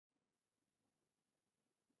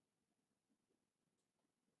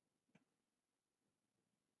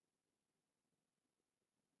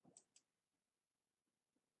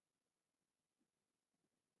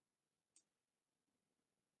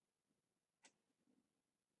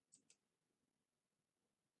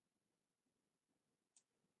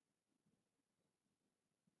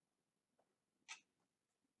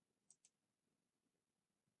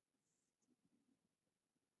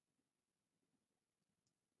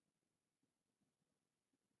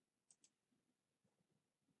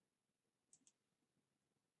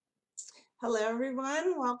Hello,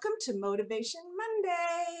 everyone. Welcome to Motivation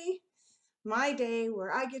Monday, my day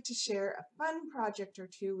where I get to share a fun project or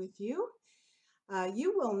two with you.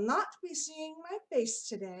 You will not be seeing my face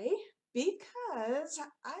today because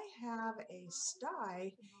I have a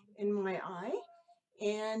sty in my eye,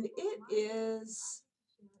 and it is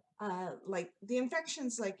like the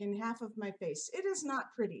infection's like in half of my face. It is not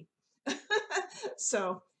pretty.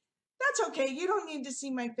 So that's okay. You don't need to see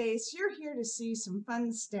my face. You're here to see some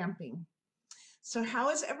fun stamping. So how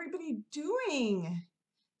is everybody doing?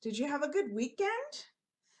 Did you have a good weekend?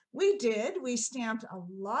 We did. We stamped a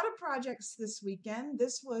lot of projects this weekend.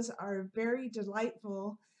 This was our very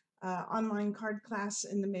delightful online card class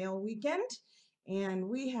in the mail weekend, and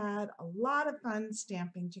we had a lot of fun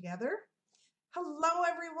stamping together. Hello,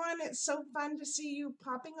 everyone. It's so fun to see you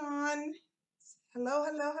popping on. Hello,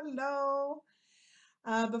 hello, hello.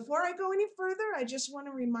 Before I go any further, I just want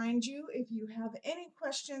to remind you, if you have any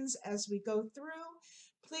questions as we go through,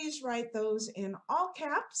 please write those in all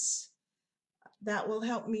caps. That will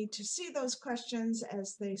help me to see those questions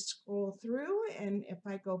as they scroll through. And if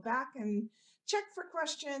I go back and check for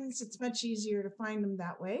questions, it's much easier to find them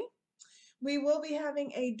that way. We will be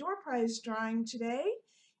having a door prize drawing today.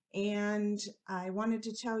 And I wanted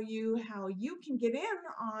to tell you how you can get in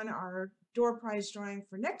on our door prize drawing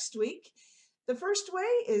for next week. The first way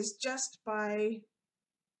is just by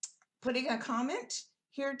putting a comment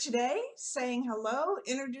here today, saying hello,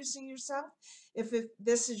 introducing yourself. If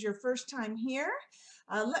this is your first time here,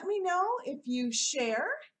 let me know if you share.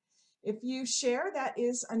 If you share, that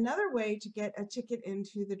is another way to get a ticket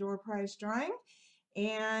into the door prize drawing.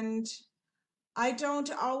 And I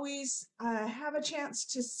don't always have a chance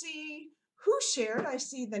to see who shared. I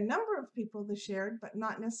see the number of people that shared, but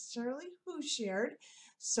not necessarily who shared.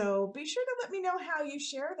 So be sure to let me know how you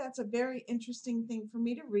share. That's a very interesting thing for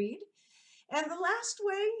me to read. And the last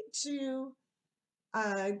way to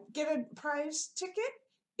get a prize ticket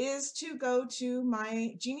is to go to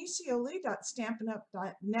my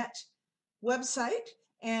jeanniescioli.stampinup.net website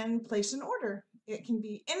and place an order. It can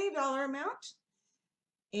be any dollar amount,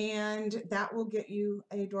 and that will get you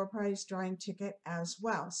a door prize drawing ticket as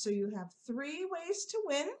well. So you have 3 ways to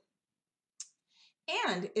win.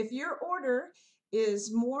 And if your order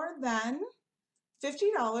is more than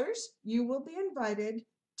 $50, you will be invited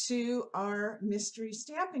to our mystery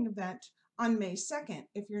stamping event on May 2nd.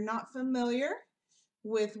 If you're not familiar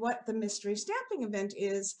with what the mystery stamping event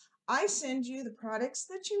is, I send you the products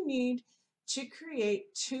that you need to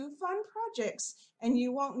create 2 fun projects, and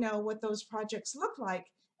you won't know what those projects look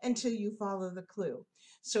like until you follow the clue.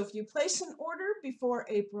 So if you place an order before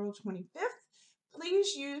April 25th,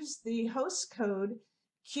 please use the host code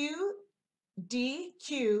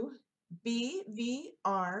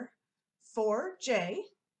QDQBVR4J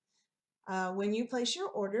when you place your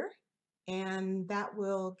order, and that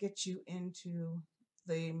will get you into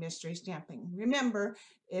the mystery stamping. Remember,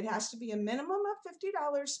 it has to be a minimum of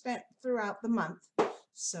 $50 spent throughout the month.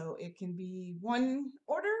 So it can be 1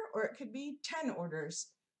 order, or it could be 10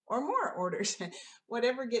 orders or more orders,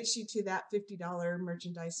 whatever gets you to that $50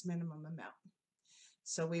 merchandise minimum amount.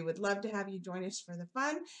 So we would love to have you join us for the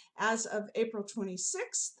fun. As of April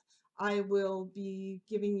 26th, I will be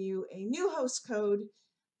giving you a new host code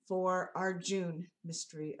for our June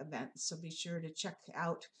mystery event. So be sure to check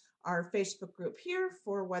out our Facebook group here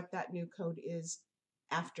for what that new code is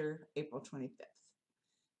after April 25th.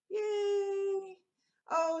 Yay!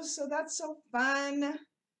 Oh, so that's so fun.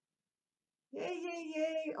 Yay, yay,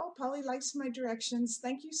 yay. Oh, Polly likes my directions.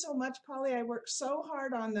 Thank you so much, Polly. I worked so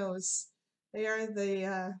hard on those. They are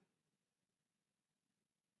the,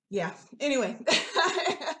 yeah, anyway,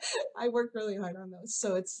 I worked really hard on those.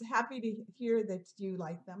 So it's happy to hear that you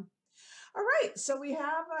like them. All right, so we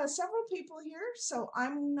have several people here, so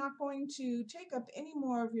I'm not going to take up any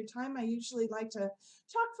more of your time. I usually like to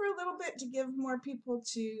talk for a little bit to give more people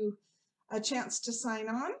a chance to sign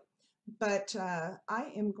on, but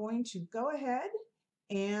I am going to go ahead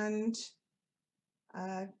and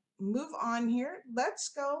move on here. Let's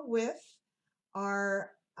go with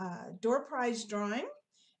our door prize drawing,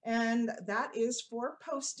 and that is for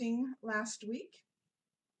posting last week.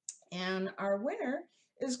 And our winner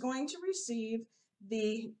is going to receive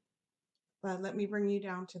the, let me bring you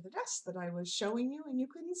down to the desk that I was showing you and you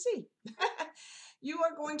couldn't see. You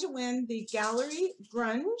are going to win the Gallery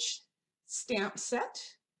Grunge stamp set.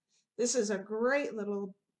 This is a great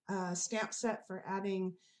little stamp set for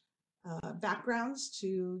adding backgrounds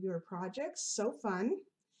to your projects. So fun.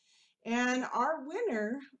 And our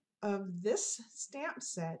winner of this stamp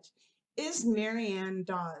set is Marianne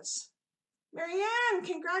Dawes. Marianne,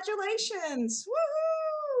 congratulations!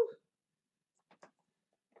 Woohoo!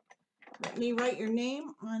 Let me write your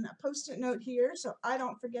name on a Post-it note here so I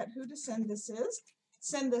don't forget who to send this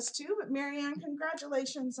to. But Marianne,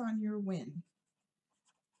 congratulations on your win.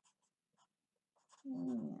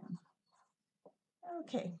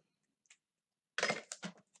 Okay. Let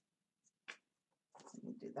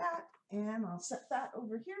me do that, and I'll set that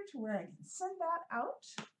over here to where I can send that out.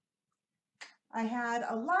 I had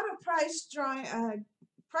a lot of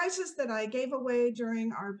prizes that I gave away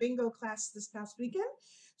during our bingo class this past weekend.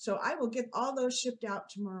 So I will get all those shipped out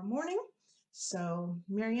tomorrow morning. So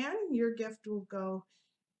Marianne, your gift will go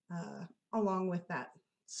along with that.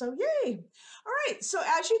 So yay! All right, so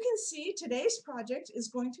as you can see, today's project is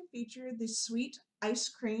going to feature the Sweet Ice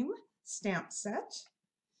Cream stamp set.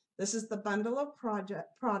 This is the bundle of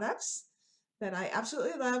products that I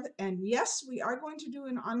absolutely love. And yes, we are going to do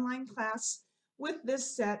an online class with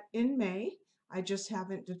this set in May. I just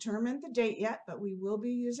haven't determined the date yet, but we will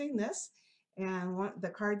be using this. And the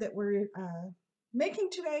card that we're making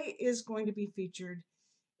today is going to be featured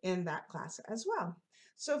in that class as well.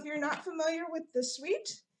 So if you're not familiar with the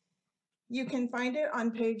suite, you can find it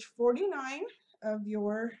on page 49 of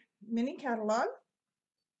your mini catalog.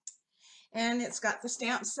 And it's got the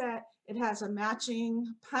stamp set. It has a matching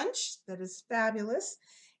punch that is fabulous.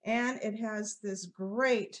 And it has this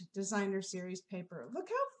great designer series paper. Look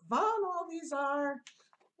how fun all these are.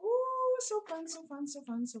 Ooh, so fun, so fun, so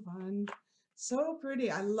fun, so fun. So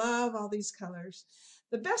pretty. I love all these colors.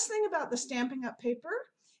 The best thing about the Stampin' Up! Paper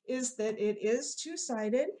is that it is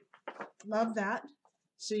two-sided. Love that.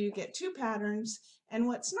 So you get two patterns. And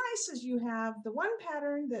what's nice is you have the one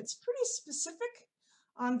pattern that's pretty specific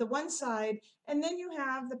on the one side, and then you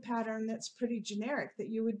have the pattern that's pretty generic that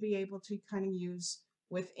you would be able to kind of use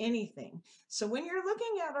with anything. So when you're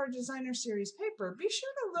looking at our designer series paper, be sure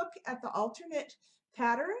to look at the alternate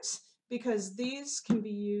patterns, because these can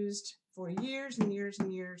be used for years and years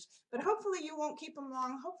and years, but hopefully you won't keep them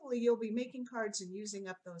long. Hopefully you'll be making cards and using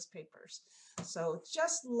up those papers. So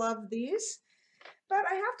just love these. But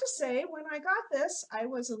I have to say, when I got this, I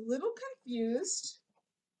was a little confused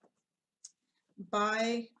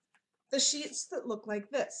by the sheets that look like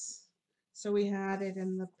this. So we had it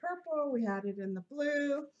in the purple, we had it in the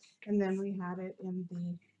blue, and then we had it in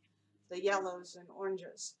the yellows and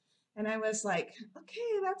oranges. And I was like,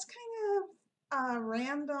 okay, that's kind of a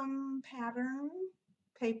random pattern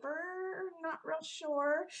paper, not real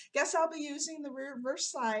sure. Guess I'll be using the reverse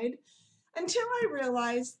side, until I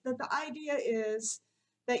realized that the idea is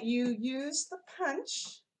that you use the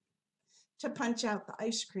punch to punch out the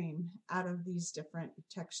ice cream out of these different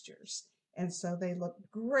textures. And so they look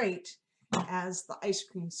great as the ice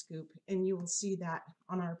cream scoop, and you will see that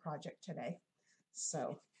on our project today.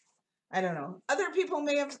 So I don't know. Other people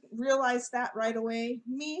may have realized that right away.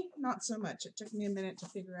 Me, not so much. It took me a minute to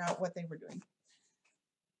figure out what they were doing.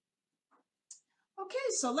 Okay,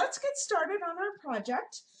 so let's get started on our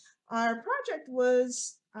project. Our project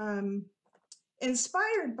was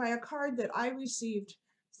inspired by a card that I received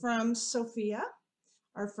from Sophia,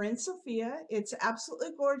 our friend Sophia. It's absolutely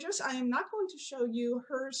gorgeous. I am not going to show you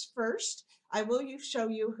hers first. I will show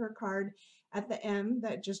you her card at the end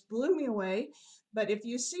that just blew me away. But if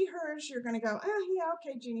you see hers, you're going to go, oh, yeah,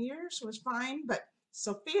 okay, Jeannie, yours was fine, but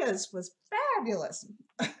Sophia's was fabulous.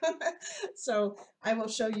 So I will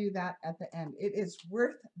show you that at the end. It is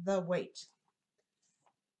worth the wait.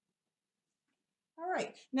 All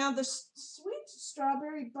right, now the Sweet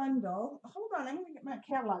Strawberry Bundle. Hold on, I'm going to get my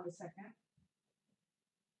catalog a second.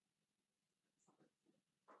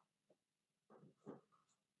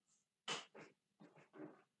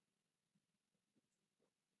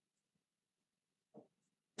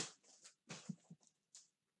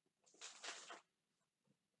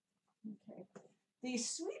 Okay, the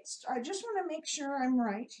I just want to make sure I'm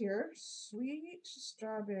right here. Sweet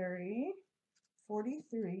Strawberry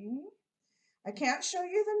 43. I can't show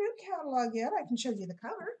you the new catalog yet. I can show you the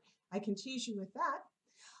cover. I can tease you with that.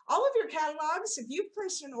 All of your catalogs, if you've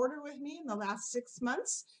placed an order with me in the last 6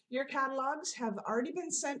 months, your catalogs have already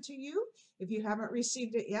been sent to you. If you haven't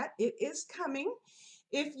received it yet, it is coming.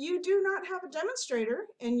 If you do not have a demonstrator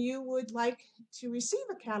and you would like to receive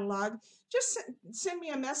a catalog, just send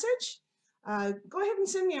me a message. Go ahead and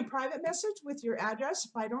send me a private message with your address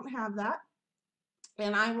if I don't have that,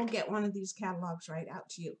 and I will get one of these catalogs right out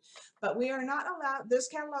to you. But we are not allowed, this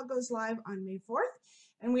catalog goes live on May 4th,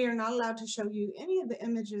 and we are not allowed to show you any of the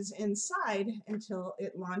images inside until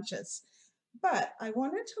it launches. But I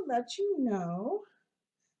wanted to let you know,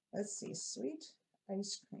 let's see, Sweet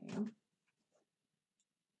Ice Cream.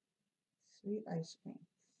 Sweet Ice Cream.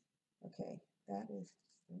 Okay, that is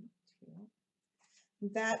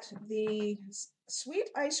that the Sweet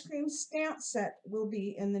Ice Cream stamp set will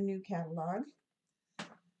be in the new catalog.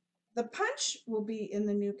 The punch will be in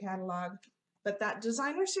the new catalog, but that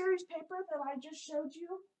designer series paper that I just showed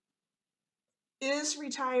you is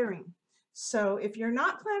retiring. So if you're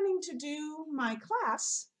not planning to do my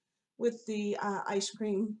class with the ice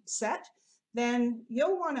cream set, then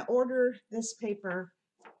you'll want to order this paper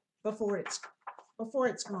before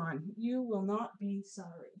it's gone. You will not be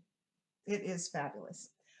sorry. It is fabulous.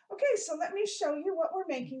 Okay, so let me show you what we're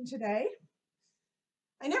making today.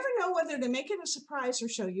 I never know whether to make it a surprise or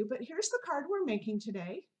show you, but here's the card we're making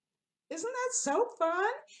today. Isn't that so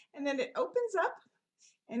fun? And then it opens up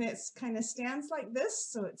and it kind of stands like this,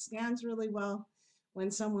 so it stands really well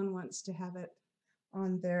when someone wants to have it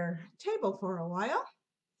on their table for a while.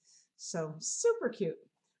 So super cute.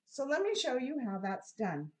 So let me show you how that's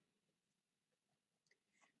done.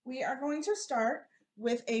 We are going to start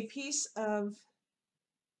with a piece of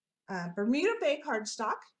Bermuda Bay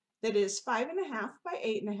cardstock that is 5.5 by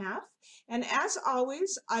 8.5. And as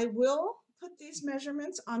always, I will put these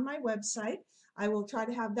measurements on my website. I will try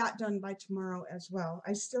to have that done by tomorrow as well.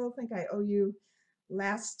 I still think I owe you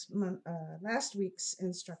last week's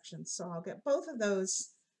instructions, so I'll get both of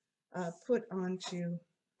those put onto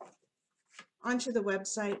the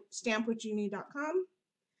website, stampwhatyounee.com.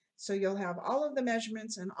 So you'll have all of the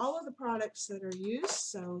measurements and all of the products that are used.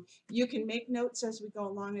 So you can make notes as we go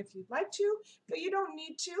along if you'd like to, but you don't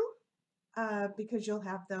need to because you'll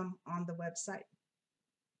have them on the website.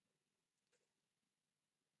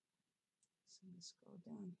 So let's go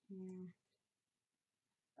down here.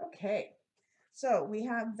 Okay, so we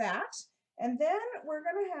have that. And then we're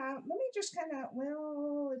going to have, let me just kind of,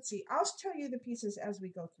 well, let's see. I'll tell you the pieces as we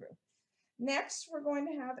go through. Next, we're going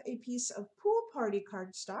to have a piece of Pool Party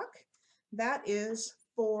cardstock. That is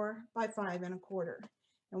 4 by 5.25.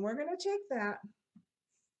 And we're going to take that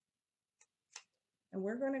and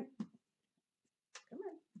we're going to, come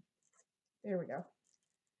on, there we go.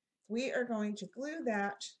 We are going to glue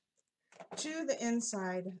that to the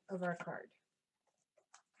inside of our card.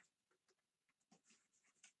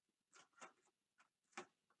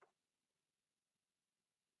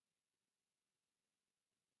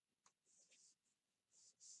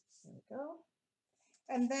 There we go.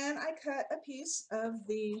 And then I cut a piece of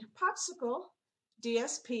the Popsicle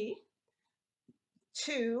DSP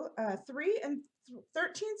to 3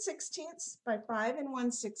 13/16 by 5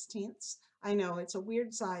 1/16. I know it's a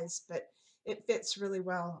weird size, but it fits really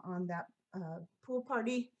well on that Pool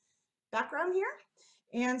Party background here.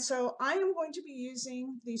 And so I am going to be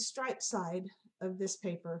using the stripe side of this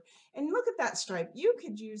paper. And look at that stripe. You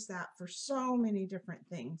could use that for so many different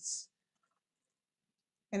things.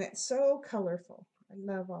 And it's so colorful. I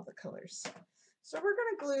love all the colors. So we're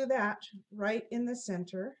going to glue that right in the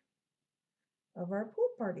center of our Pool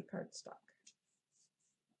Party cardstock.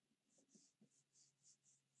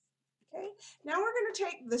 Okay, now we're going to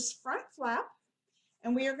take this front flap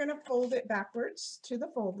and we are going to fold it backwards to the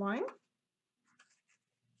fold line.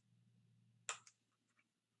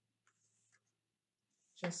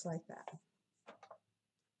 Just like that.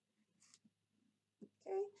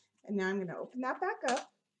 Okay, and now I'm going to open that back up.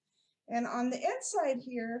 And on the inside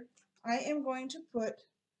here, I am going to put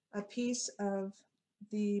a piece of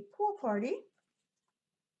the Pool Party,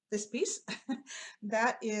 this piece,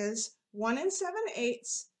 that is 1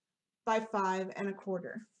 7/8 by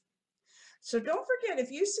 5.25. So don't forget,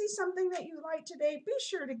 if you see something that you like today, be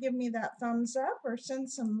sure to give me that thumbs up or send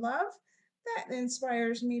some love. That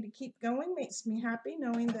inspires me to keep going, makes me happy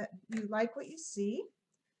knowing that you like what you see.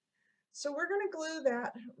 So we're going to glue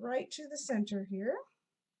that right to the center here.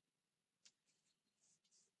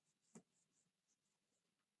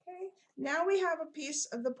 Okay, now we have a piece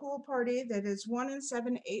of the Pool Party that is 1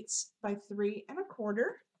 7/8 by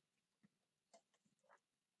 3.25.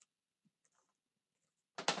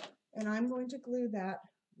 And I'm going to glue that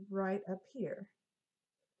right up here.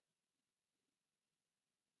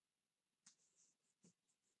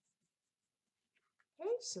 Okay,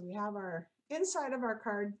 so we have our inside of our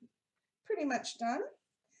card pretty much done.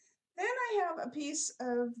 Then I have a piece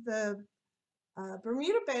of the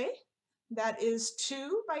Bermuda Bay that is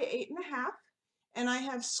 2 by 8.5, and I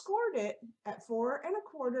have scored it at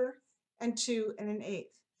 4.25 and 2 1/8.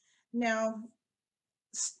 Now,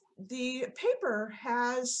 the paper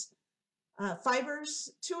has fibers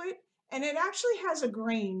to it, and it actually has a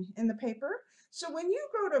grain in the paper. So when you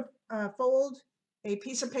go to fold a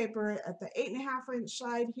piece of paper at the 8.5-inch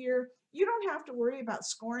side here, you don't have to worry about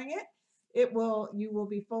scoring it. You will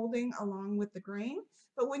be folding along with the grain.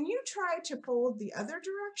 But when you try to fold the other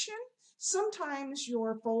direction, sometimes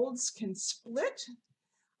your folds can split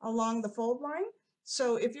along the fold line.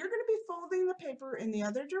 So if you're going to be folding the paper in the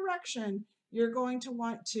other direction, you're going to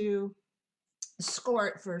want to score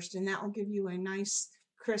it first, and that will give you a nice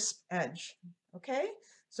crisp edge. Okay,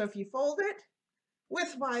 so if you fold it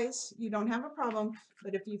widthwise, you don't have a problem,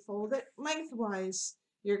 but if you fold it lengthwise,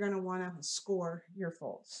 you're going to want to score your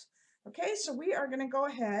folds. Okay, so we are going to go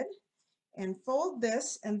ahead and fold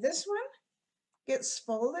this, and this one gets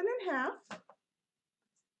folded in half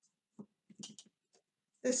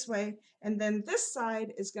this way, and then this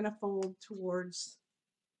side is going to fold towards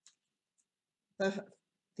the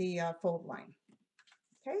fold line.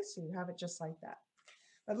 Okay, so you have it just like that.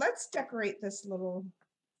 But let's decorate this little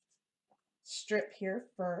strip here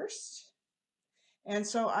first. And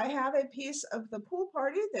so I have a piece of the pool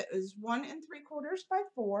party that is 1 3/4 by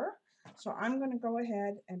 4. So I'm going to go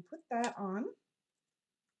ahead and put that on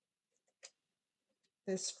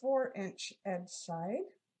this 4-inch edge side.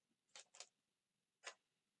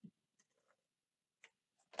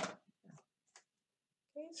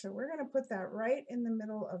 Okay, so we're going to put that right in the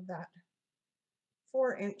middle of that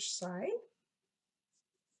 4-inch side.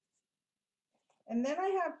 And then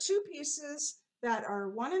I have 2 pieces that are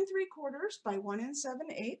 1 3/4 by 1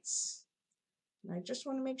 7/8. And I just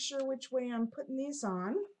want to make sure which way I'm putting these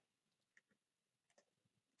on.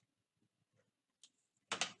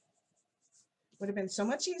 Would have been so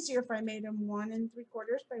much easier if I made them 1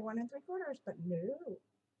 3/4 by 1 3/4, but no,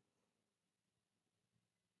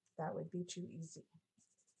 that would be too easy.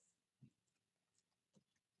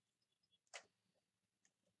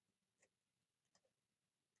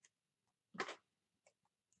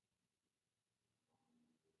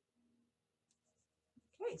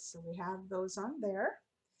 Okay, so we have those on there.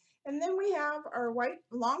 And then we have our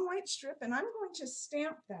long white strip, and I'm going to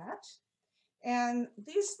stamp that. And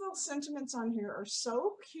these little sentiments on here are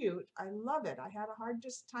so cute. I love it. I had a hard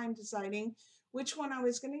time deciding which one I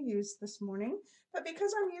was going to use this morning, but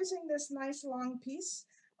because I'm using this nice long piece,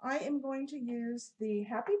 I am going to use the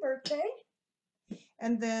happy birthday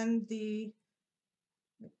and then the,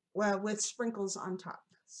 well, with sprinkles on top.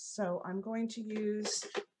 So I'm going to use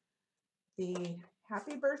the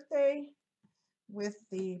happy birthday with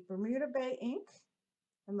the Bermuda Bay ink.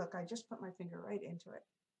 And look, I just put my finger right into it.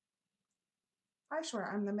 I swear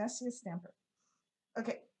I'm the messiest stamper.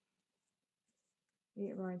 Okay,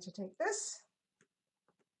 we are going to take this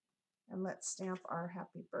and let's stamp our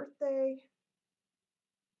happy birthday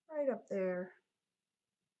right up there.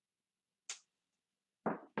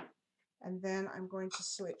 And then I'm going to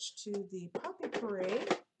switch to the Poppy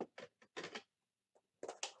Parade.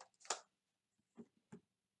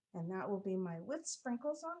 And that will be my with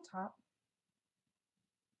sprinkles on top.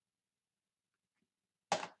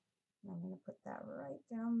 I'm going to put that right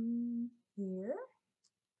down here.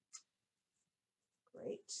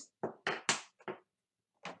 Great.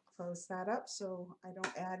 Close that up so I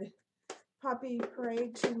don't add Poppy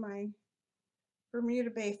Parade to my Bermuda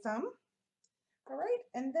Bay thumb. All right,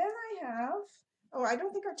 and then I have, oh, I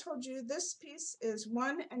don't think I told you, this piece is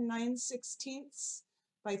 1 9/16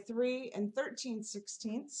 by 3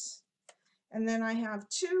 13/16. And then I have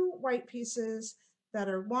 2 white pieces that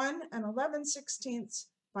are 1 11/16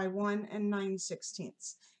 by 1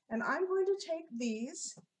 9/16. And I'm going to take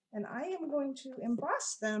these and I am going to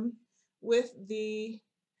emboss them with the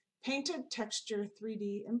Painted Texture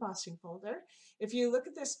 3D embossing folder. If you look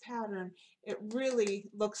at this pattern, it really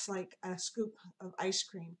looks like a scoop of ice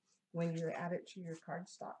cream when you add it to your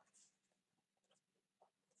cardstock.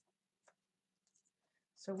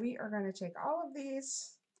 So we are going to take all of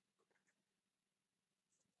these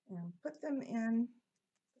and put them in.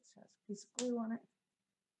 This has a piece of glue on it.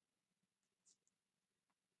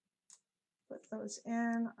 Put those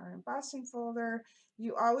in our embossing folder.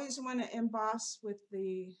 You always want to emboss with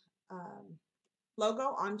the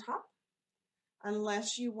logo on top,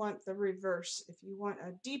 unless you want the reverse. If you want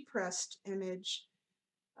a depressed image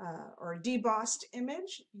or a debossed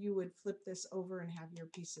image, you would flip this over and have your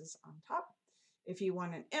pieces on top. If you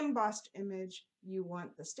want an embossed image, you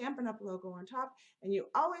want the Stampin' Up! Logo on top, and you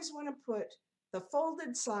always want to put the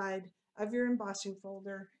folded side of your embossing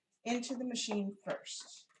folder into the machine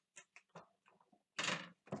first.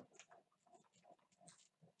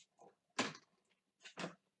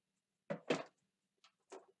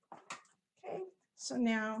 Okay, so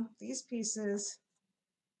now these pieces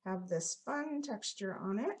have this fun texture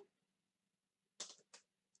on it.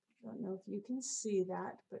 I don't know if you can see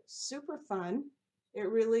that, but super fun. It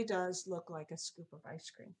really does look like a scoop of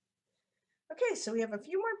ice cream. Okay, so we have a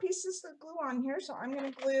few more pieces of glue on here, so I'm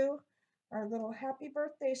going to glue our little happy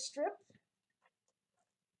birthday strip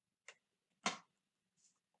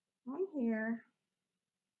on here.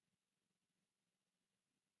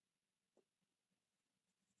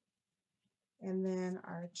 And then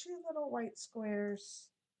our two little white squares,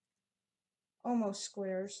 almost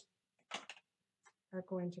squares, are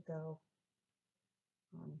going to go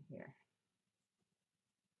on here.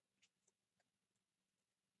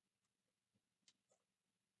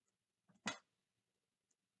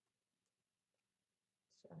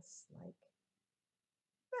 Just like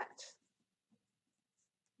that.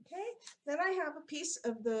 Okay, then I have a piece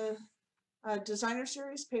of the designer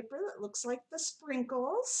series paper that looks like the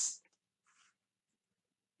sprinkles.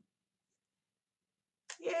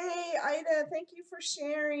 Yay, Ida, thank you for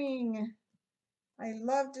sharing. I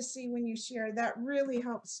love to see when you share. That really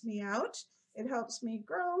helps me out. It helps me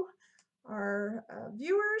grow our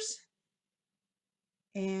viewers,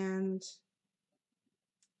 and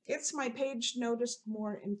gets my page noticed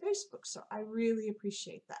more in Facebook, so I really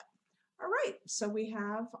appreciate that. All right, so we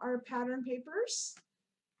have our pattern papers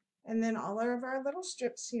and then all of our little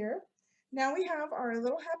strips here. Now we have our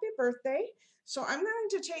little happy birthday. So I'm going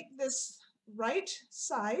to take this right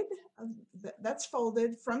side that's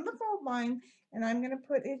folded from the fold line, and I'm going to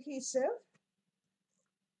put adhesive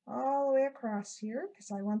all the way across here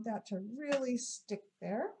because I want that to really stick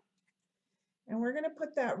there. And we're going to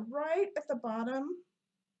put that right at the bottom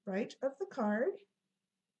right of the card,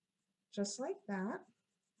 just like that.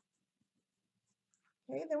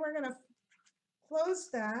 Okay, then we're going to close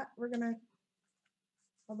that. We're going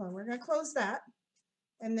to close that,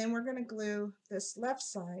 and then we're going to glue this left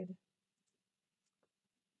side.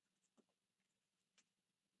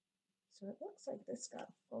 So it looks like this got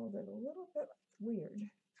folded a little bit weird.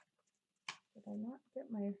 Did I not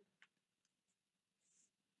get my...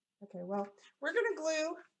 Okay, well, we're going to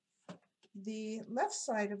glue the left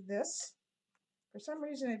side of this. For some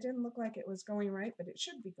reason, it didn't look like it was going right, but it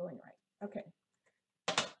should be going right. Okay.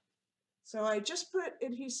 So I just put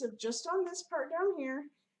adhesive just on this part down here,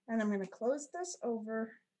 and I'm going to close this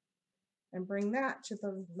over and bring that to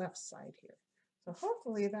the left side here. So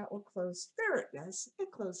hopefully that will close. There it does.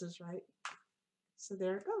 It closes right. So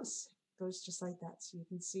there it goes. It goes just like that. So you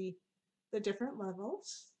can see the different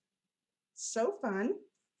levels. So fun.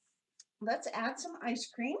 Let's add some ice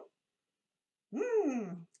cream.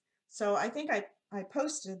 So I think I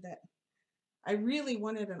posted that I really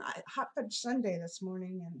wanted a hot fudge sundae this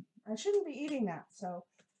morning, and I shouldn't be eating that. So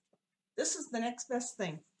this is the next best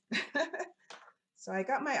thing. So I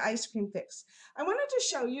got my ice cream fix. I wanted to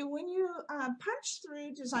show you when you punch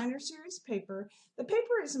through designer series paper, the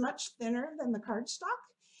paper is much thinner than the cardstock,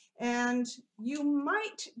 and you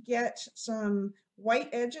might get some white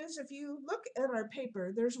edges. If you look at our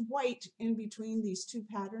paper, there's white in between these two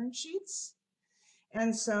pattern sheets.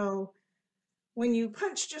 And so when you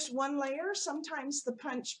punch just one layer, sometimes the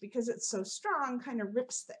punch, because it's so strong, kind of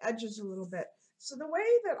rips the edges a little bit. So the way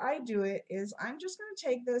that I do it is I'm just going to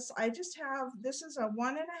take this. This is a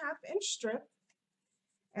 1.5 inch strip,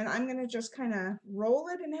 and I'm going to just kind of roll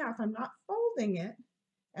it in half. I'm not folding it,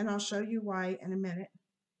 and I'll show you why in a minute.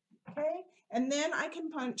 Okay, and then I can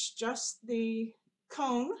punch just the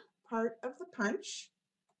cone part of the punch.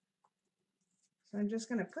 So I'm just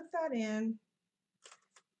going to put that in,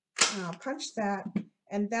 and I'll punch that,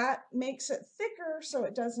 and that makes it thicker so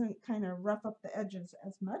it doesn't kind of rough up the edges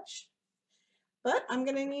as much. But I'm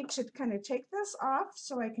going to need to kind of take this off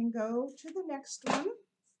so I can go to the next one.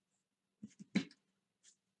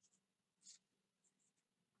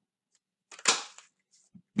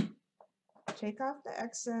 Take off the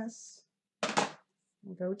excess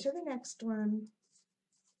and go to the next one.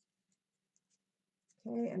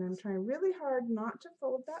 Okay, and I'm trying really hard not to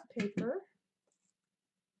fold that paper.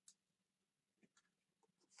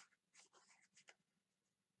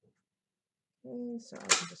 Okay, so I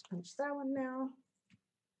can just punch that one now.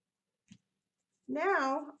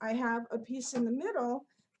 Now I have a piece in the middle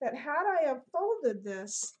that, had I have folded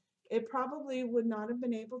this, it probably would not have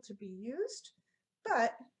been able to be used,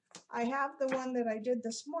 but I have the one that I did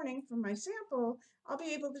this morning for my sample. I'll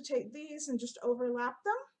be able to take these and just overlap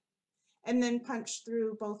them and then punch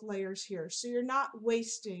through both layers here. So you're not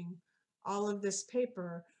wasting all of this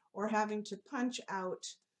paper or having to punch out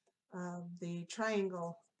the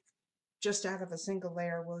triangle just out of a single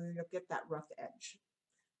layer where you'll get that rough edge.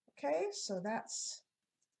 Okay, so that's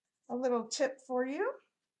a little tip for you.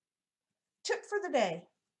 Tip for the day.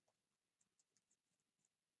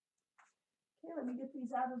 Okay, let me get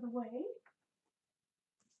these out of the way.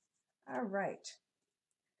 All right.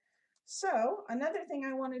 So another thing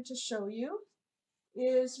I wanted to show you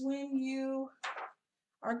is when you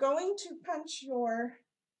are going to punch your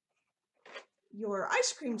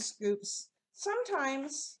ice cream scoops,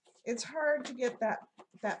 sometimes it's hard to get that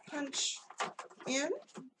punch in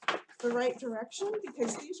the right direction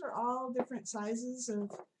because these are all different sizes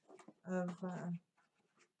of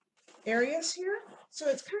areas here. So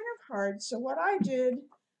it's kind of hard. So what I did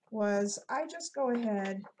was I just go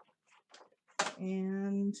ahead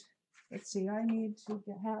and let's see, I need to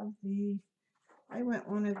have I went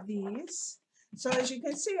one of these. So as you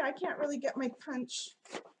can see, I can't really get my punch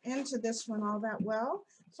into this one all that well.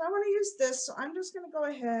 So I want to use this. So I'm just going to go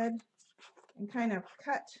ahead and kind of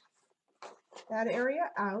cut that area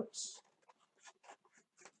out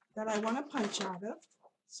that I want to punch out of.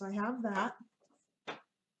 So I have that.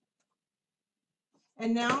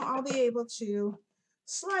 And now I'll be able to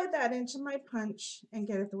slide that into my punch and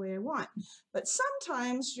get it the way I want. But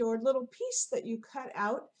sometimes your little piece that you cut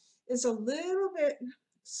out is a little bit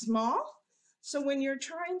small. So when you're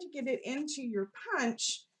trying to get it into your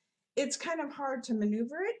punch, it's kind of hard to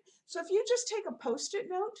maneuver it. So if you just take a Post-it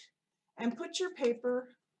note and put your paper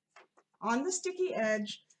on the sticky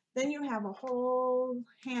edge, then you have a whole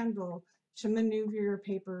handle to maneuver your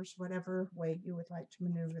papers whatever way you would like to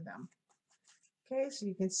maneuver them. Okay, so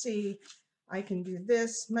you can see I can do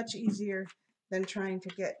this much easier than trying to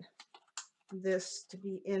get this to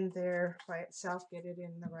be in there by itself, get it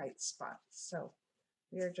in the right spot. So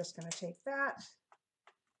we are just going to take that,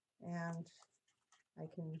 and I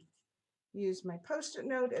can use my Post-it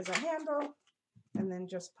note as a handle and then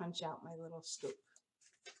just punch out my little scoop.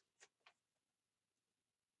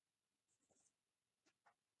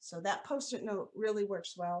 So that Post-it note really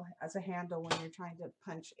works well as a handle when you're trying to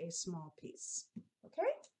punch a small piece. Okay?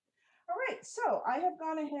 All right, so I have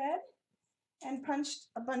gone ahead and punched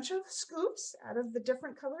a bunch of scoops out of the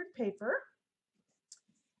different colored paper.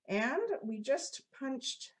 And we just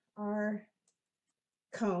punched our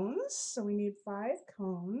cones. So we need 5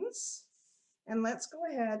 cones. And let's go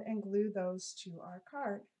ahead and glue those to our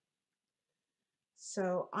card.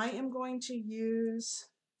 So I am going to use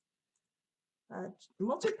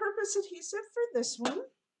multi-purpose adhesive for this one.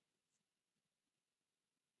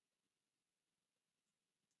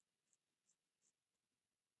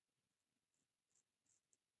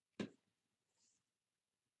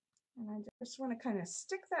 And I just want to kind of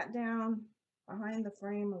stick that down behind the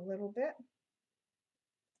frame a little bit,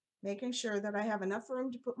 making sure that I have enough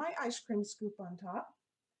room to put my ice cream scoop on top.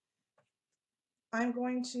 I'm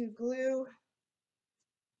going to glue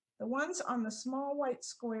the ones on the small white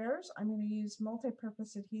squares. I'm going to use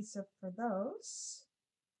multi-purpose adhesive for those.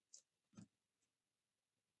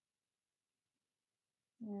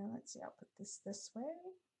 Yeah, let's see, I'll put this way.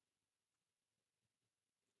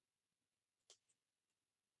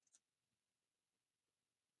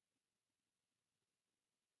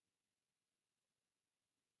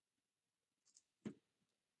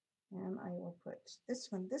 And I will put this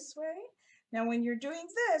one this way. Now when you're doing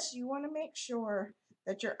this, you want to make sure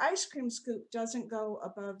that your ice cream scoop doesn't go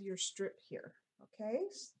above your strip here, okay?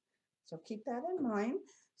 So keep that in mind.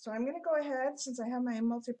 So I'm going to go ahead, since I have my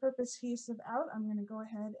multi-purpose adhesive out, I'm going to go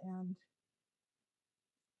ahead and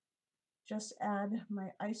just add my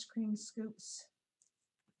ice cream scoops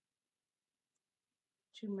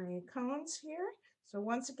to my cones here. So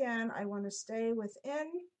once again, I want to stay within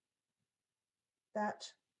that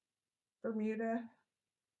Bermuda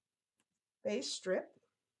base strip.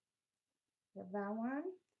 Have that one,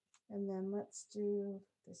 and then let's do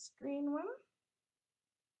this green one.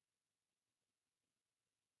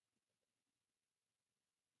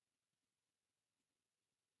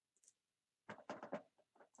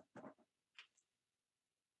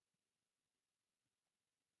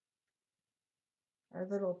 Our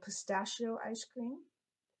little pistachio ice cream.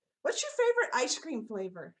 What's your favorite ice cream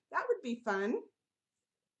flavor? That would be fun.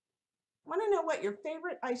 I want to know what your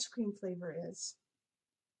favorite ice cream flavor is.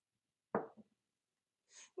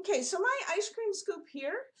 Okay, so my ice cream scoop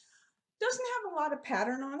here doesn't have a lot of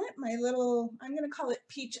pattern on it. My little, I'm going to call it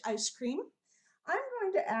peach ice cream. I'm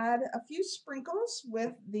going to add a few sprinkles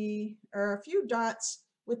with or a few dots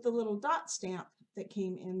with the little dot stamp that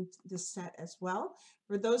came in this set as well.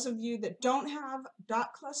 For those of you that don't have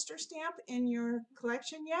dot cluster stamp in your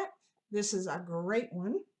collection yet, this is a great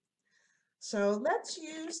one. So let's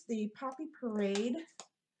use the Poppy Parade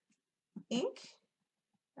ink,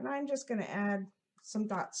 and I'm just going to add some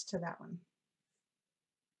dots to that one.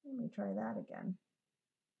 Let me try that again.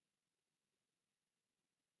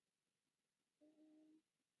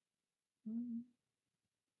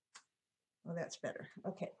 Oh, that's better.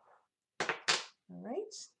 Okay. All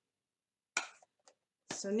right.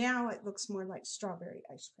 So now it looks more like strawberry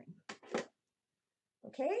ice cream.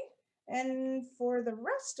 Okay. And for the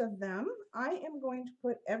rest of them, I am going to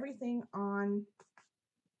put everything on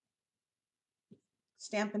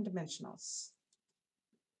Stampin' Dimensionals.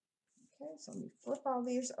 Okay, so let me flip all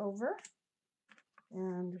these over.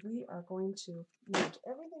 And we are going to make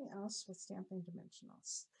everything else with Stampin'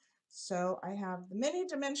 Dimensionals. So I have the mini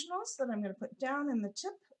dimensionals that I'm going to put down in the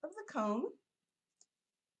tip of the cone.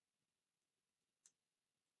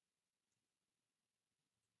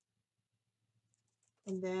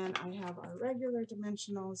 And then I have our regular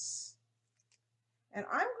dimensionals. And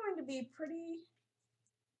I'm going to be pretty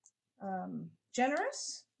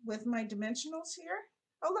generous with my dimensionals here.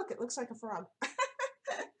 Oh, look, it looks like a frog.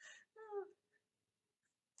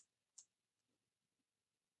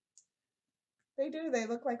 They do. They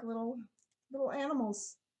look like little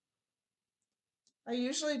animals. I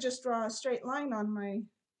usually just draw a straight line on my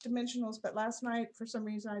dimensionals, but last night, for some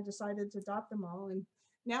reason, I decided to dot them all, and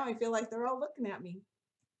now I feel like they're all looking at me.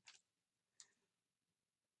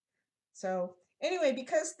 So anyway,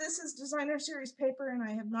 because this is designer series paper and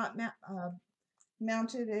I have not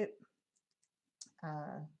mounted it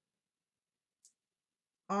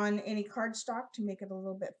on any cardstock to make it a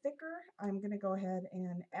little bit thicker, I'm going to go ahead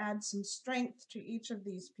and add some strength to each of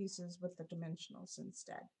these pieces with the dimensionals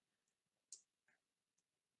instead.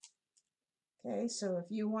 Okay, so if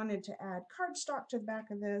you wanted to add cardstock to the back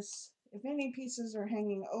of this, if any pieces are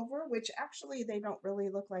hanging over, which actually they don't really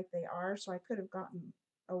look like they are, so I could have gotten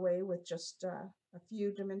away with just a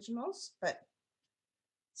few dimensionals, but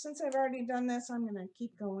since I've already done this, I'm going to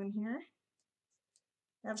keep going here.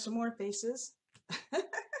 I have some more faces.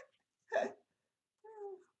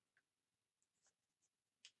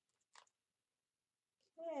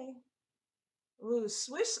 Okay. Ooh,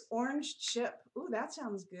 Swiss orange chip. Ooh, that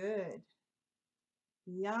sounds good.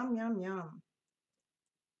 Yum, yum, yum.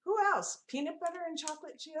 Who else? Peanut butter and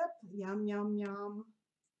chocolate chip. Yum, yum, yum.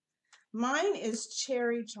 Mine is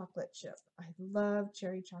cherry chocolate chip. I love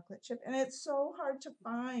cherry chocolate chip, and it's so hard to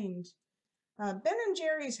find. Ben &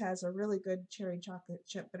 Jerry's has a really good cherry chocolate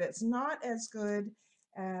chip, but it's not as good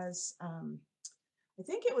as, I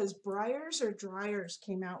think it was Breyers or Dreyer's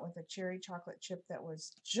came out with a cherry chocolate chip that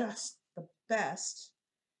was just the best.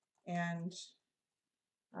 And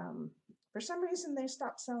for some reason, they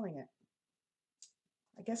stopped selling it.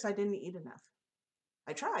 I guess I didn't eat enough.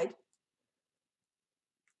 I tried.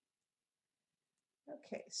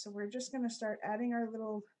 Okay, so we're just going to start adding our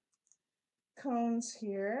little cones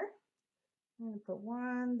here. I'm going to put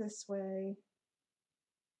one this way.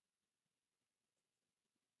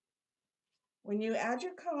 When you add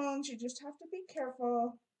your cones, you just have to be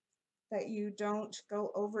careful that you don't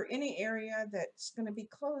go over any area that's going to be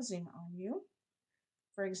closing on you.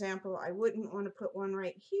 For example, I wouldn't want to put one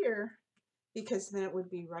right here because then it would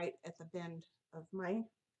be right at the bend of my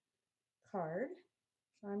card.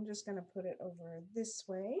 So I'm just going to put it over this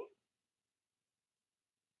way.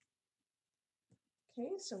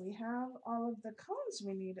 Okay, so we have all of the cones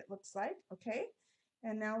we need, it looks like. Okay,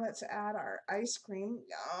 and now let's add our ice cream.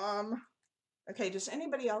 Yum. Okay, does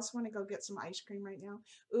anybody else want to go get some ice cream right now?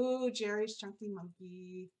 Ooh, Jerry's Chunky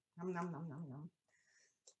Monkey. Nom, nom, nom, nom, nom.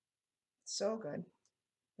 So good.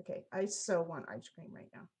 Okay, I so want ice cream right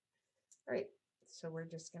now. All right, so we're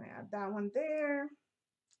just going to add that one there.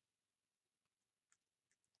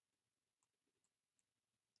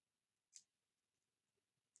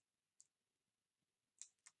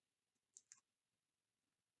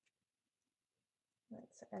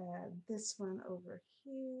 Let's add this one over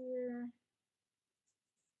here.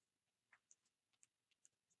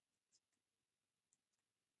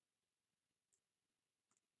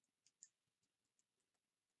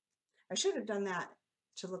 I should have done that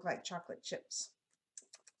to look like chocolate chips.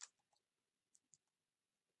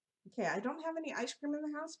 Okay, I don't have any ice cream in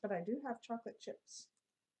the house, but I do have chocolate chips,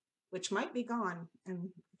 which might be gone in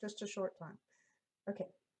just a short time. Okay.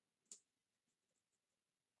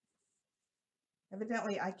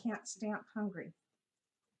 Evidently, I can't stamp hungry.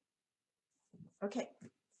 Okay,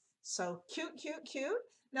 so cute, cute, cute.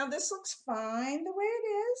 Now this looks fine the way it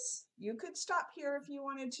is. You could stop here if you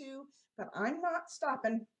wanted to, but I'm not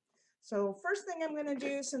stopping. So first thing I'm going to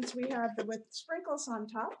do, since we have the with sprinkles on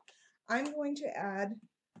top, I'm going to add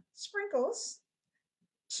sprinkles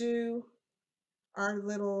to our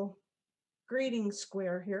little greeting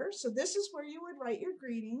square here. So this is where you would write your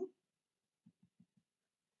greeting.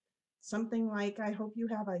 Something like, I hope you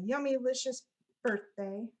have a yummy-licious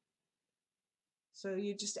birthday. So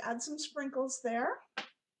you just add some sprinkles there.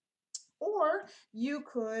 Or you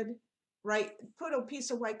could put a piece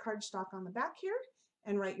of white cardstock on the back here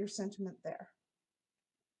and write your sentiment there.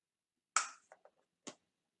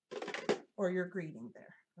 Or your greeting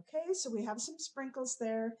there. Okay, so we have some sprinkles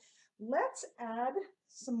there. Let's add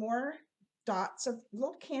some more dots of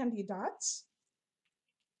little candy dots.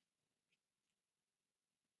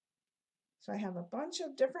 So I have a bunch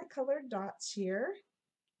of different colored dots here.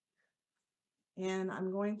 And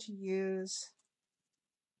I'm going to use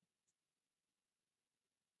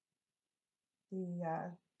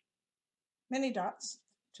the mini dots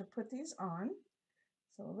to put these on.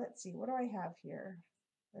 So let's see, what do I have here?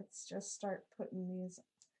 Let's just start putting these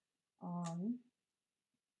on.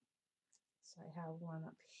 So I have one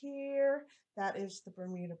up here. That is the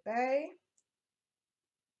Bermuda Bay.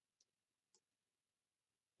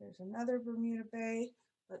 There's another Bermuda Bay.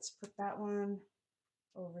 Let's put that one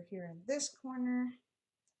over here in this corner.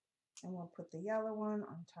 And we'll put the yellow one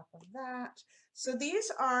on top of that. So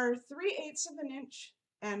these are 3/8 of an inch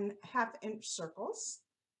and 1/2 inch circles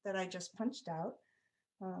that I just punched out.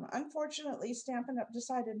 Unfortunately, Stampin' Up!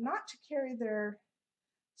 Decided not to carry their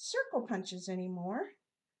circle punches anymore.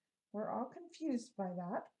 We're all confused by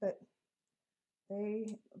that, but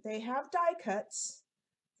they have die cuts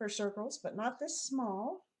for circles, but not this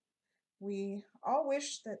small. We all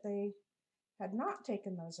wish that they had not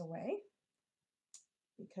taken those away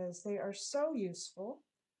because they are so useful.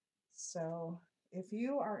 So if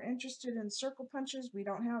you are interested in circle punches, we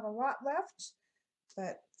don't have a lot left,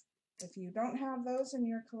 but if you don't have those in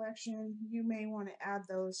your collection, you may want to add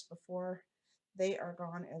those before they are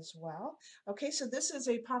gone as well. Okay, so this is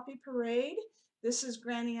a Poppy Parade. This is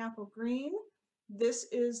Granny Apple Green. This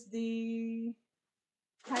is the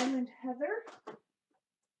Highland Heather.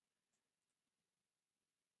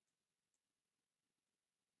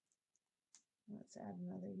 Let's add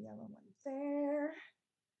another yellow one there.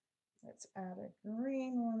 Let's add a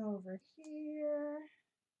green one over here.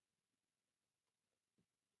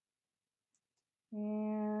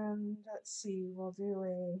 And let's see,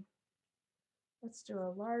 let's do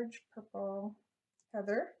a large purple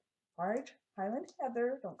heather, large Highland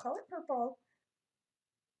Heather, don't call it purple.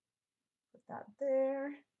 Put that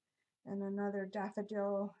there, and another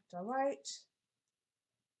Daffodil Delight.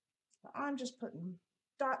 I'm just putting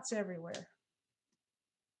dots everywhere.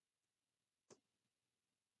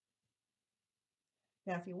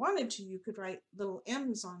 Now, if you wanted to, you could write little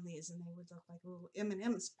M's on these and they would look like little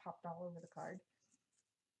M&Ms popped all over the card.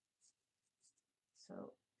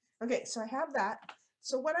 So, okay, so I have that.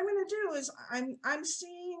 So what I'm going to do is I'm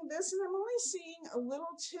seeing this, and I'm only seeing a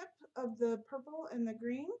little tip of the purple and the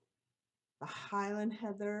green, the Highland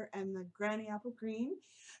Heather and the Granny Apple Green.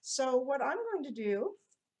 So what I'm going to do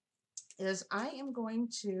is I am going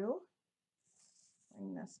to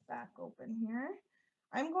bring this back open here.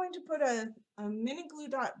 I'm going to put a mini glue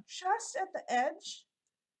dot just at the edge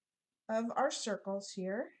of our circles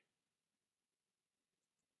here.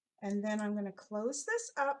 And then I'm going to close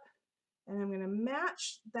this up, and I'm going to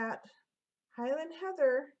match that Highland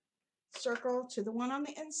Heather circle to the one on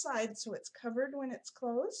the inside so it's covered when it's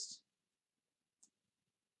closed.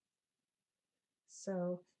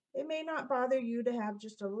 So it may not bother you to have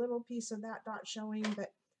just a little piece of that dot showing,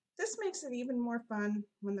 but this makes it even more fun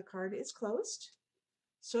when the card is closed.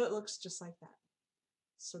 So it looks just like that.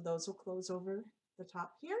 So those will close over the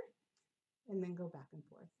top here and then go back and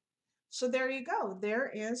forth. So there you go.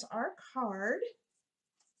 There is our card.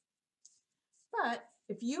 But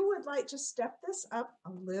if you would like to step this up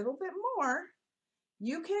a little bit more,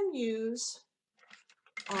 you can use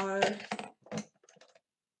our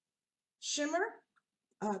shimmer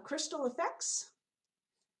crystal effects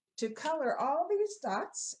to color all these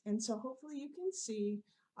dots. And so hopefully you can see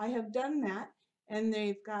I have done that, and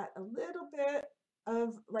they've got a little bit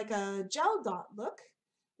of like a gel dot look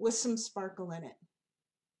with some sparkle in it.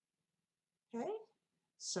 Okay,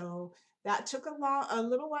 so that took a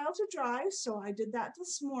little while to dry, so I did that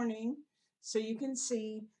this morning. So you can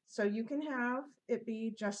see, so you can have it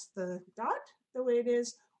be just the dot the way it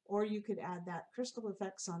is, or you could add that crystal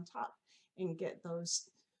effects on top and get those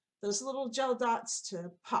little gel dots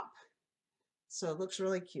to pop. So it looks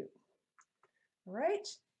really cute. All right,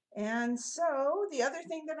 and so the other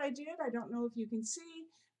thing that I did, I don't know if you can see,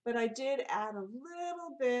 but I did add a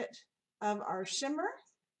little bit of our shimmer,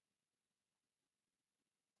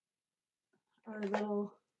 our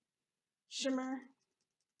little shimmer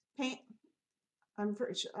paint. I'm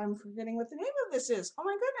forgetting what the name of this is. Oh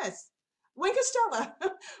my goodness, Wink of Stella.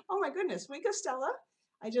 Oh my goodness, Wink of Stella.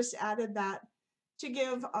 I just added that to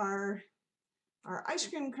give our ice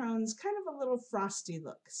cream cones kind of a little frosty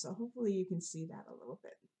look. So hopefully you can see that a little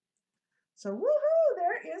bit. So woohoo,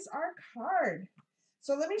 there is our card.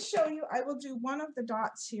 So let me show you, I will do one of the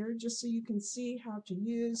dots here just so you can see how to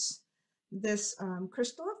use this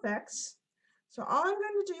crystal effects. So all I'm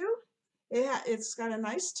going to do, it's got a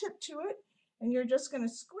nice tip to it, and you're just going to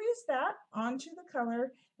squeeze that onto the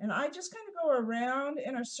color, and I just kind of go around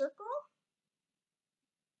in a circle.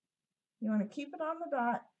 You want to keep it on the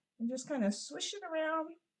dot and just kind of swish it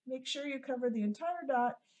around, make sure you cover the entire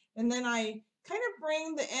dot, and then I kind of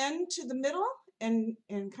bring the end to the middle and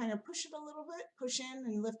kind of push it a little bit, push in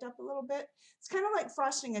and lift up a little bit. It's kind of like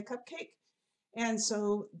frosting a cupcake. And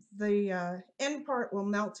so the end part will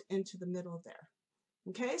melt into the middle there.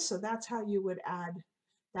 Okay, so that's how you would add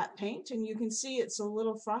that paint. And you can see it's a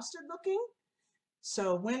little frosted looking.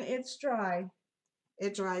 So when it's dry,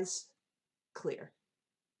 it dries clear.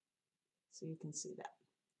 So you can see that.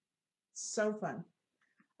 So fun.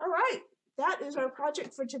 All right, that is our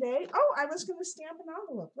project for today. Oh, I was going to stamp an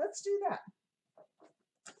envelope. Let's do that.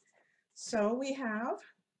 So we have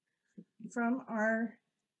from our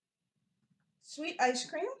sweet ice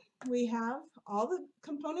cream, we have all the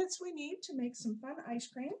components we need to make some fun ice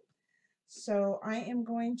cream. So I am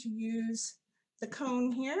going to use the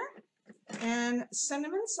cone here and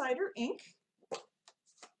cinnamon cider ink.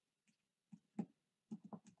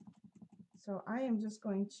 So I am just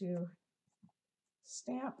going to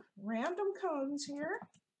stamp random cones here.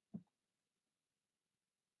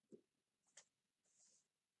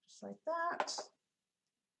 Just like that.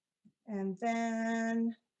 And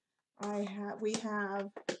then we have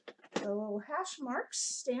the little hash marks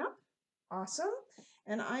stamp. Awesome.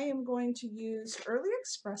 And I am going to use Early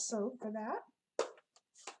Espresso for that.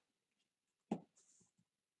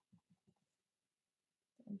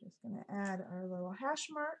 I'm just going to add our little hash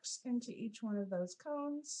marks into each one of those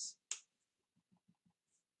cones.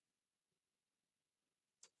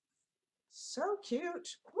 So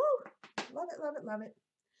cute. Woo! Love it, love it, love it.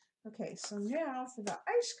 Okay, so now for the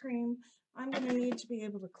ice cream, I'm going to need to be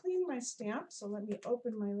able to clean my stamp. So let me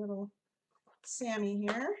open my little Sammy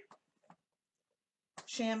here.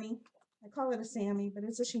 Chamois. I call it a Sammy, but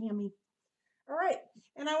it's a chamois. All right,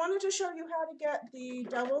 and I wanted to show you how to get the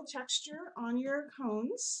double texture on your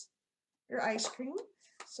cones, your ice cream.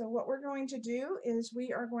 So what we're going to do is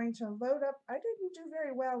we are going to load up. I didn't do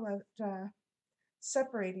very well at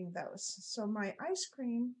separating those. So my ice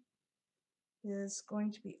cream is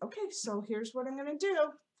going to be, okay, so here's what I'm going to do.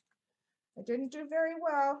 I didn't do very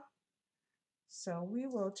well, so we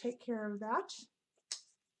will take care of that.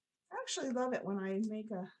 I actually love it when I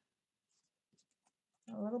make a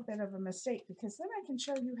little bit of a mistake, because then I can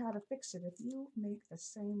show you how to fix it if you make the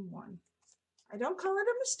same one. I don't call it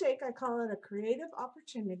a mistake, I call it a creative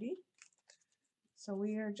opportunity. So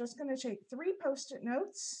we are just going to take 3 Post-it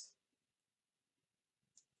notes,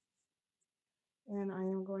 and I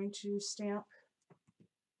am going to stamp.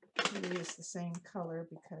 I'm going to use the same color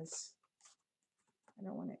because I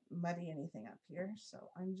don't want to muddy anything up here. So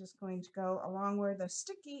I'm just going to go along where the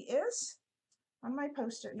sticky is on my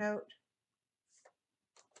Post-it note.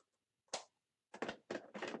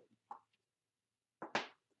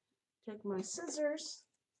 Take my scissors.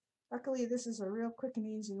 Luckily, this is a real quick and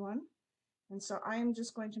easy one. And so I am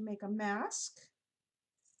just going to make a mask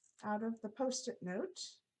out of the Post-it note.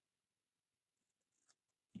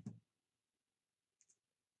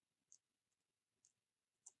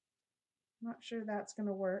 Not sure that's going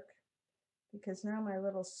to work because now my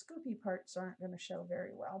little scoopy parts aren't going to show very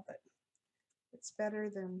well, but it's better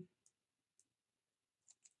than,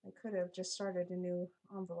 I could have just started a new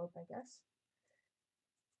envelope, I guess.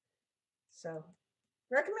 So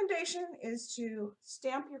recommendation is to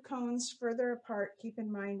stamp your cones further apart. Keep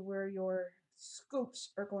in mind where your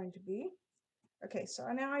scoops are going to be. Okay,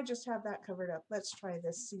 so now I just have that covered up. Let's try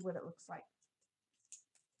this, see what it looks like.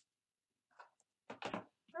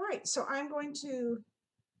 All right, so I'm going to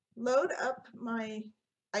load up my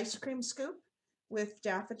ice cream scoop with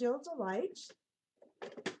Daffodil Delight.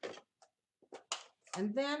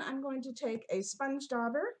 And then I'm going to take a sponge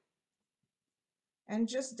dauber and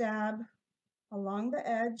just dab along the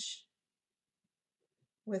edge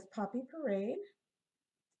with Poppy Parade.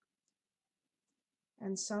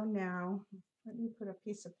 And so now, let me put a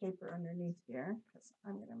piece of paper underneath here because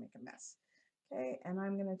I'm going to make a mess. Okay, and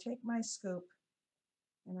I'm going to take my scoop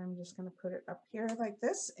and I'm just going to put it up here like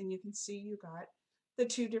this, and you can see you got the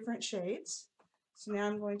 2 different shades. So now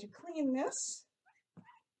I'm going to clean this.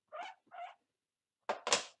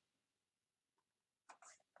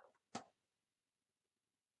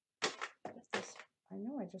 I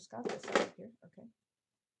know I just got this out of here. Okay.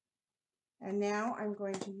 And now I'm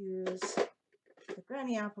going to use the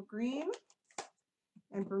Granny Apple Green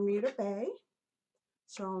and Bermuda Bay.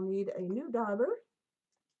 So I'll need a new dauber.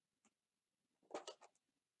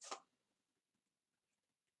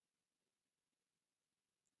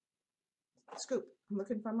 Scoop. I'm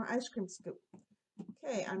looking for my ice cream scoop.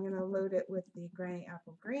 Okay, I'm going to load it with the Granny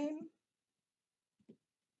Apple Green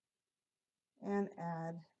and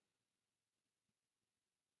add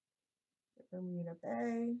the Bermuda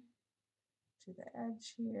Bay to the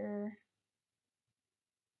edge here.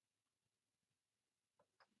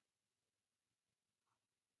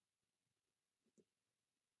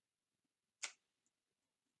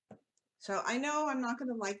 So I know I'm not going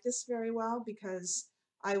to like this very well because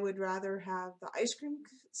I would rather have the ice cream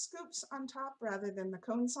scoops on top rather than the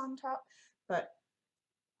cones on top, but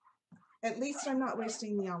at least I'm not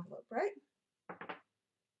wasting the envelope, right?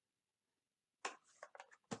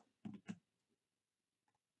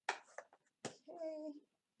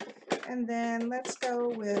 Okay, and then let's go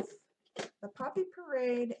with the Poppy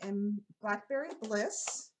Parade and Blackberry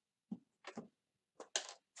Bliss.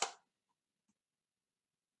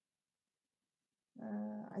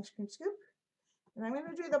 Ice cream scoop. And I'm going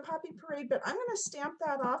to do the Poppy Parade, but I'm going to stamp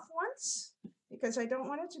that off once because I don't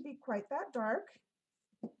want it to be quite that dark.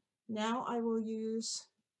 Now I will use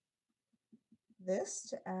this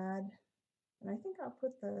to add, and I think I'll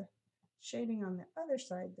put the shading on the other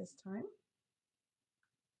side this time.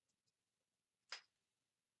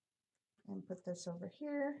 And put this over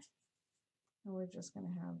here. And we're just going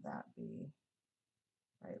to have that be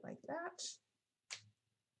right like that.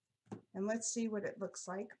 And let's see what it looks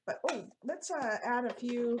like. But oh, let's add a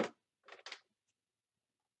few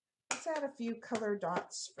color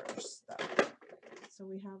dots first though. So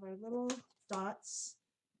we have our little dots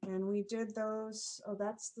and we did those. Oh,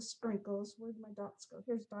 that's the sprinkles. Where'd my dots go?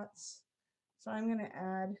 Here's dots. So I'm going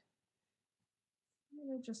to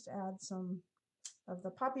just add some of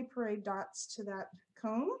the Poppy Parade dots to that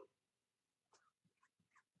cone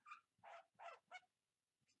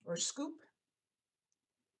or scoop.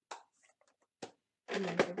 And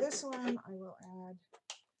then for this one, I will add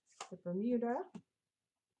the Bermuda.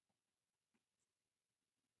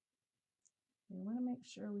 We want to make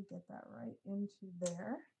sure we get that right into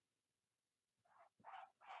there.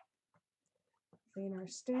 Clean our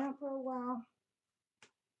stamp for a while.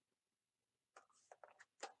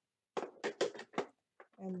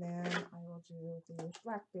 And then I will do the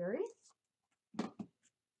blackberry.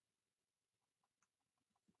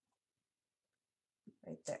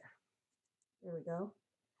 Right there. There we go.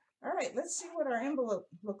 All right, let's see what our envelope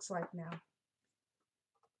looks like now.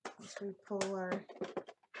 Once we pull our not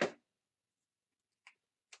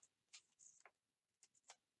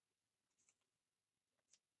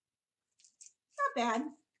bad,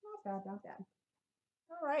 not bad, not bad.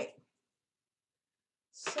 All right.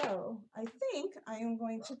 So I think I am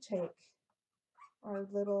going to take our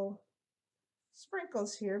little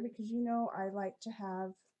sprinkles here because you know I like to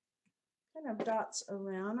have kind of dots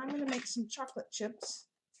around. I'm going to make some chocolate chips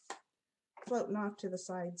floating off to the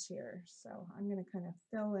sides here. So I'm going to kind of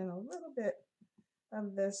fill in a little bit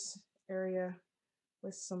of this area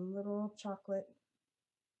with some little chocolate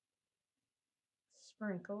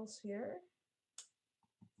sprinkles here.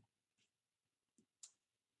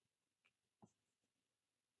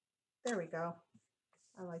 There we go.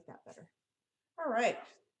 I like that better. All right.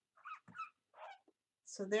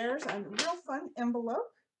 So there's a real fun envelope.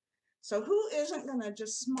 So who isn't going to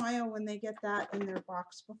just smile when they get that in their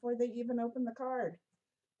box before they even open the card?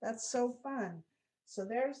 That's so fun. So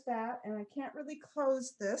there's that, and I can't really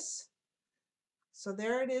close this. So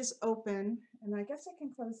there it is open, and I guess I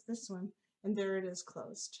can close this one, and there it is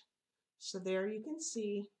closed. So there you can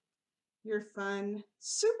see your fun,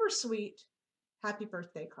 super sweet happy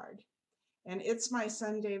birthday card. And it's my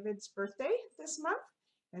son David's birthday this month,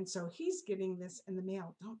 and so he's getting this in the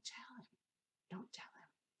mail. Don't tell him. Don't tell him.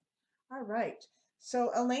 All right.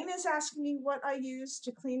 So Elaine is asking me what I use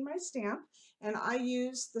to clean my stamp, and I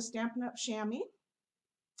use the Stampin' Up! Chamois.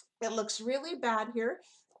 It looks really bad here,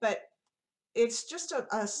 but it's just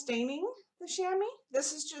a staining the chamois.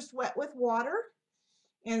 This is just wet with water,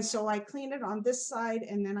 and so I clean it on this side,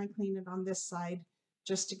 and then I clean it on this side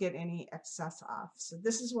just to get any excess off. So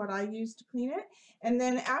this is what I use to clean it. And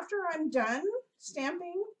then after I'm done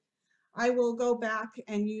stamping, I will go back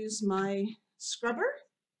and use my scrubber,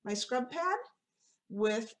 my scrub pad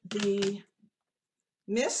with the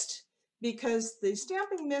mist, because the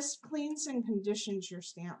stamping mist cleans and conditions your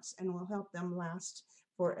stamps and will help them last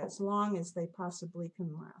for as long as they possibly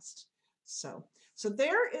can last. So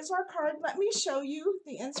there is our card. Let me show you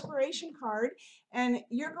the inspiration card, and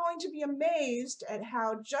you're going to be amazed at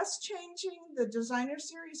how just changing the designer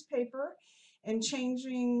series paper and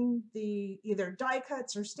changing the either die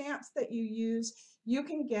cuts or stamps that you use, you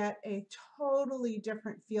can get a totally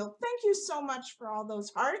different feel. Thank you so much for all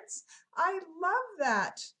those hearts. I love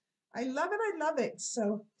that. I love it. I love it.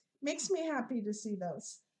 So makes me happy to see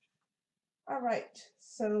those. All right,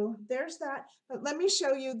 so there's that. But let me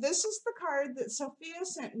show you. This is the card that Sophia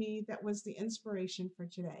sent me that was the inspiration for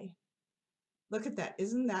today. Look at that.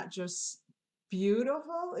 Isn't that just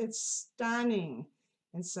beautiful? It's stunning.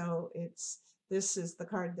 And so this is the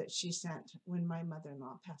card that she sent when my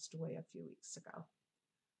mother-in-law passed away a few weeks ago.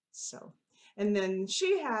 So, and then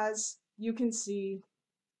she has, you can see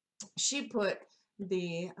she put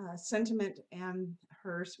the sentiment and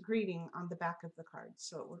her greeting on the back of the card,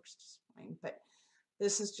 so it works just fine. But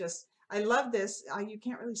this is just, I love this. You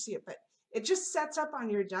can't really see it, but it just sets up on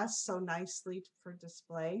your desk so nicely for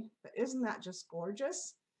display. But isn't that just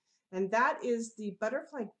gorgeous? And that is the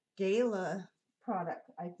Butterfly Gala product,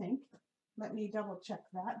 I think. Let me double check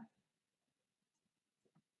that.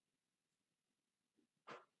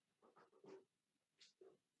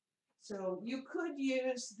 So you could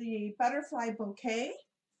use the Butterfly Bouquet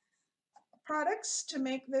products to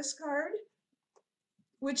make this card,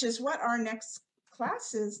 which is what our next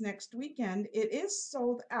class is next weekend. It is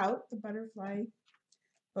sold out, the Butterfly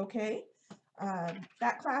Bouquet.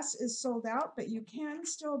 That class is sold out, but you can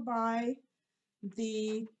still buy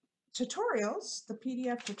the tutorials, the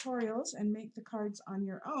PDF tutorials, and make the cards on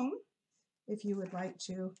your own if you would like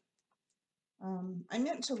to. I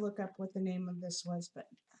meant to look up what the name of this was, but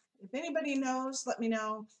if anybody knows, let me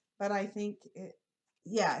know. But I think it,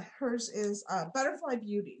 yeah, hers is Butterfly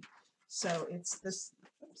Beauty. So it's this,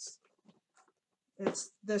 oops,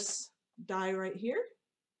 it's this die right here.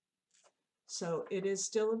 So it is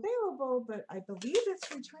still available, but I believe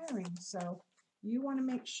it's retiring. So you want to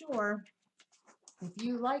make sure, if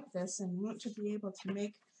you like this and want to be able to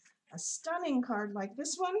make a stunning card like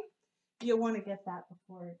this one, you'll want to get that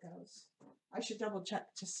before it goes. I should double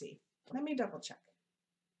check to see. Let me double check.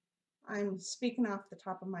 I'm speaking off the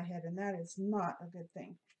top of my head, and that is not a good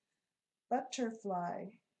thing. Butterfly.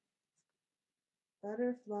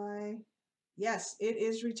 Butterfly. Yes, it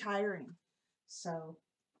is retiring. So,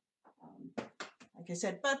 like I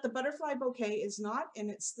said, but the Butterfly Bouquet is not, and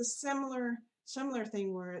it's the similar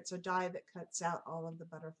thing where it's a die that cuts out all of the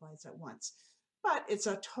butterflies at once. But it's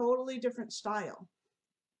a totally different style.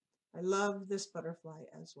 I love this butterfly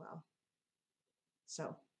as well.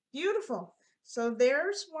 So beautiful. So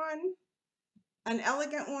there's one, an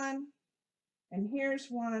elegant one, and here's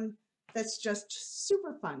one that's just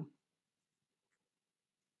super fun.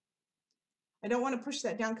 I don't want to push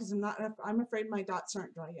that down because I'm afraid my dots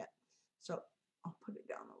aren't dry yet. So I'll put it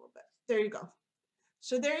down a little bit. There you go.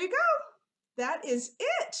 So there you go. That is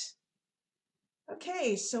it.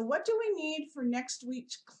 Okay, so what do we need for next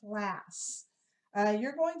week's class?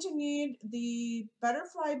 You're going to need the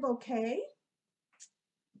Butterfly Bouquet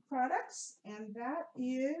products, and that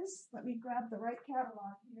is, let me grab the right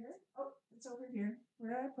catalog here. Oh, it's over here.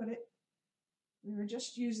 Where did I put it? We were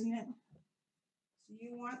just using it. So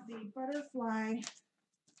you want the butterfly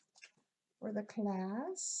for the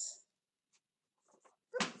class.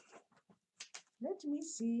 Let me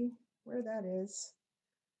see where that is.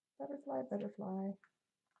 Butterfly, butterfly,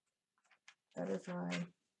 butterfly.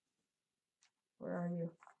 Where are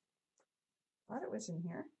you? Thought it was in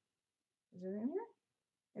here. Is it in here?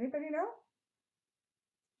 Anybody know?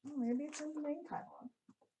 Oh, maybe it's in the main catalog.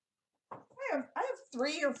 I have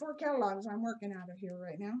 3 or 4 catalogs I'm working out of here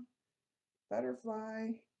right now.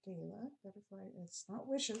 Butterfly Gala. Butterfly. It's not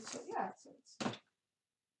wishes, so yeah, so it's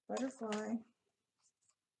butterfly.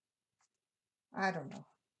 I don't know.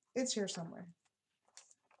 It's here somewhere.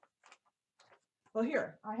 Well,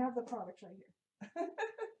 here I have the products right here.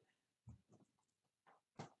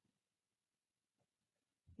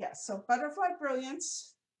 Yeah, so Butterfly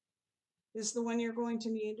Brilliance is the one you're going to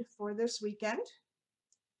need for this weekend.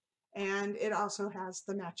 And it also has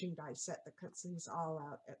the matching die set that cuts these all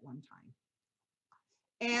out at one time.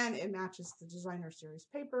 And it matches the designer series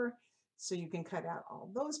paper, so you can cut out all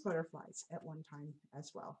those butterflies at one time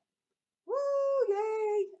as well. Woo,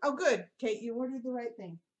 yay! Oh, good, Kate, you ordered the right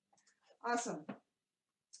thing. Awesome.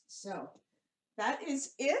 So that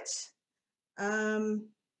is it.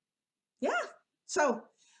 Yeah, so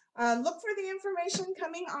look for the information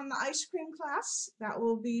coming on the ice cream class. That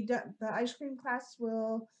will be, the ice cream class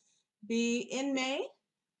will be in May,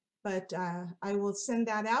 but I will send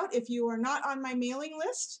that out. If you are not on my mailing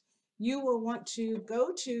list, you will want to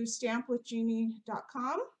go to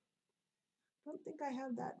stampwithjeannie.com. I don't think I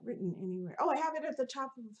have that written anywhere. Oh, I have it at the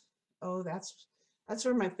top of, oh, that's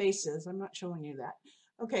where my face is. I'm not showing you that.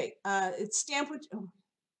 Okay, it's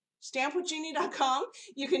stampwithjeannie.com.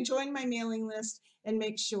 You can join my mailing list and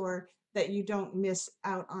make sure that you don't miss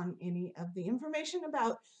out on any of the information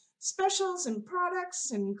about specials and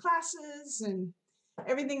products and classes and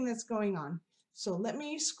everything that's going on. So let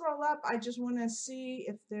me scroll up. I just want to see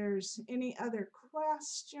if there's any other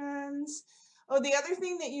questions. Oh, the other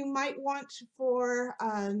thing that you might want for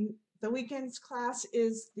the weekend's class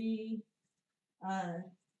is the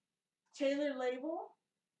Taylor label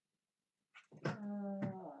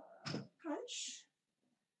punch,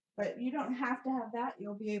 but you don't have to have that.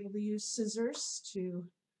 You'll be able to use scissors to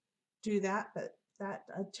do that, but that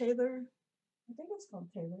Taylor, I think it's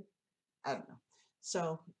called Taylor. I don't know.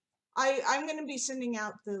 So I'm going to be sending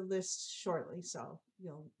out the list shortly, so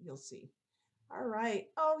you'll see. All right.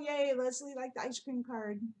 Oh, yay. Leslie liked the ice cream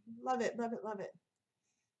card. Love it, love it, love it.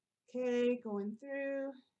 Okay, going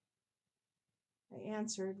through. I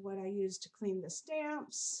answered what I used to clean the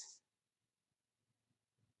stamps.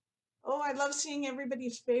 Oh, I love seeing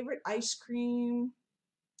everybody's favorite ice cream.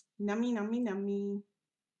 Nummy, nummy, nummy.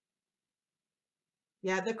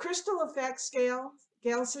 Yeah, the crystal effects, Gail.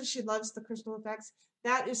 Gail says she loves the crystal effects.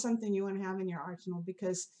 That is something you want to have in your arsenal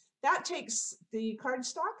because that takes the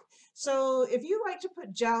cardstock. So if you like to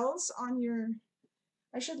put gels on your,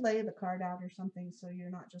 I should lay the card out or something so you're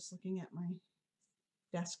not just looking at my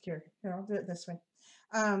desk here. Here, I'll do it this way.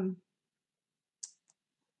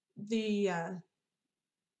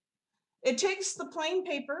 It takes the plain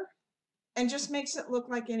paper and just makes it look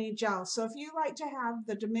like any gel. So if you like to have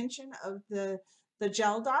the dimension of the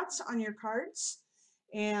gel dots on your cards,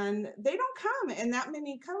 and they don't come in that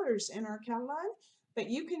many colors in our catalog, but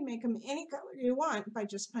you can make them any color you want by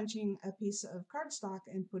just punching a piece of cardstock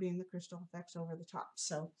and putting the crystal effects over the top.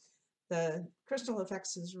 So the crystal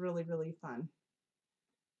effects is really, really fun.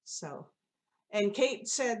 So, and Kate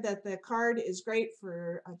said that the card is great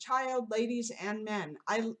for a child, ladies, and men.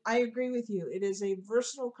 I agree with you. It is a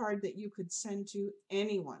versatile card that you could send to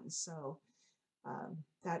anyone. So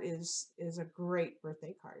that is a great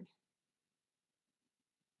birthday card.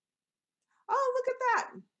 Oh, look at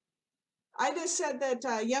that. I just said that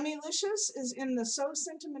Yummylicious is in the So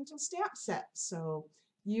Sentimental stamp set. So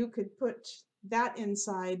you could put that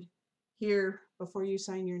inside here before you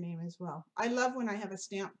sign your name as well. I love when I have a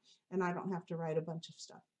stamp and I don't have to write a bunch of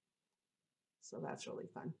stuff. So that's really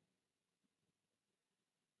fun.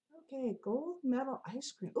 Okay, gold medal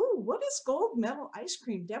ice cream. Ooh, what is gold medal ice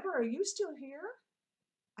cream? Deborah, are you still here?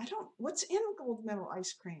 What's in gold medal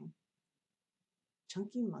ice cream?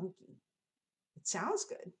 Chunky Monkey. It sounds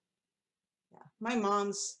good. Yeah, my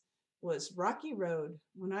mom's was Rocky Road.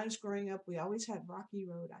 When I was growing up, we always had Rocky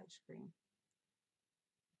Road ice cream.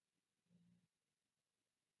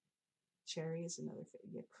 Cherry is another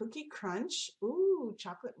favorite. Cookie Crunch. Ooh,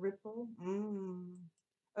 chocolate ripple.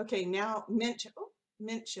 Okay, now mint. Oh,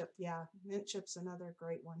 mint chip. Yeah, mint chip's another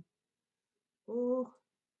great one. Ooh,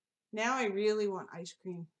 now I really want ice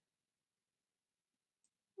cream.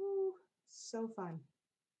 Ooh, so fun.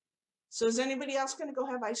 So is anybody else going to go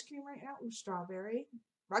have ice cream right now? Ooh, strawberry.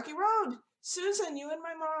 Rocky Road. Susan, you and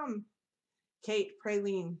my mom. Kate,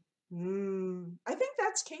 praline. I think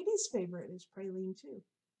that's Katie's favorite is praline too.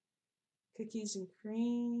 Cookies and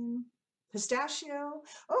cream. Pistachio.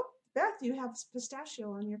 Oh, Beth, you have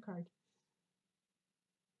pistachio on your card.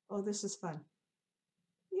 Oh, this is fun.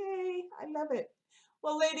 Yay, I love it.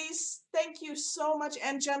 Well, ladies, thank you so much.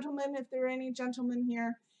 And gentlemen, if there are any gentlemen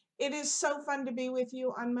here, it is so fun to be with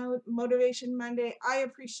you on Motivation Monday. I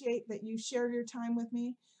appreciate that you share your time with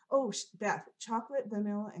me. Oh, Beth, chocolate,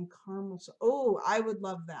 vanilla, and caramel. Oh, I would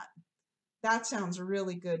love that. That sounds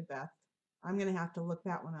really good, Beth. I'm going to have to look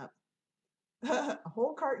that one up. A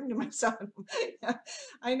whole carton to myself.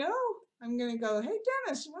 I know. I'm going to go, hey,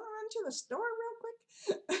 Dennis, you want to run to the store real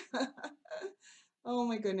quick? Oh,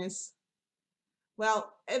 my goodness.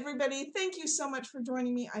 Well, everybody, thank you so much for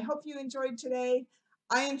joining me. I hope you enjoyed today.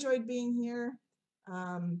 I enjoyed being here.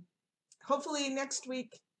 Hopefully next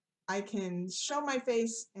week I can show my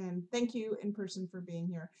face and thank you in person for being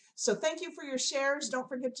here. So thank you for your shares. Don't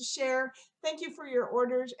forget to share. Thank you for your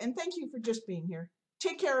orders and thank you for just being here.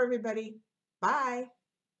 Take care, everybody. Bye.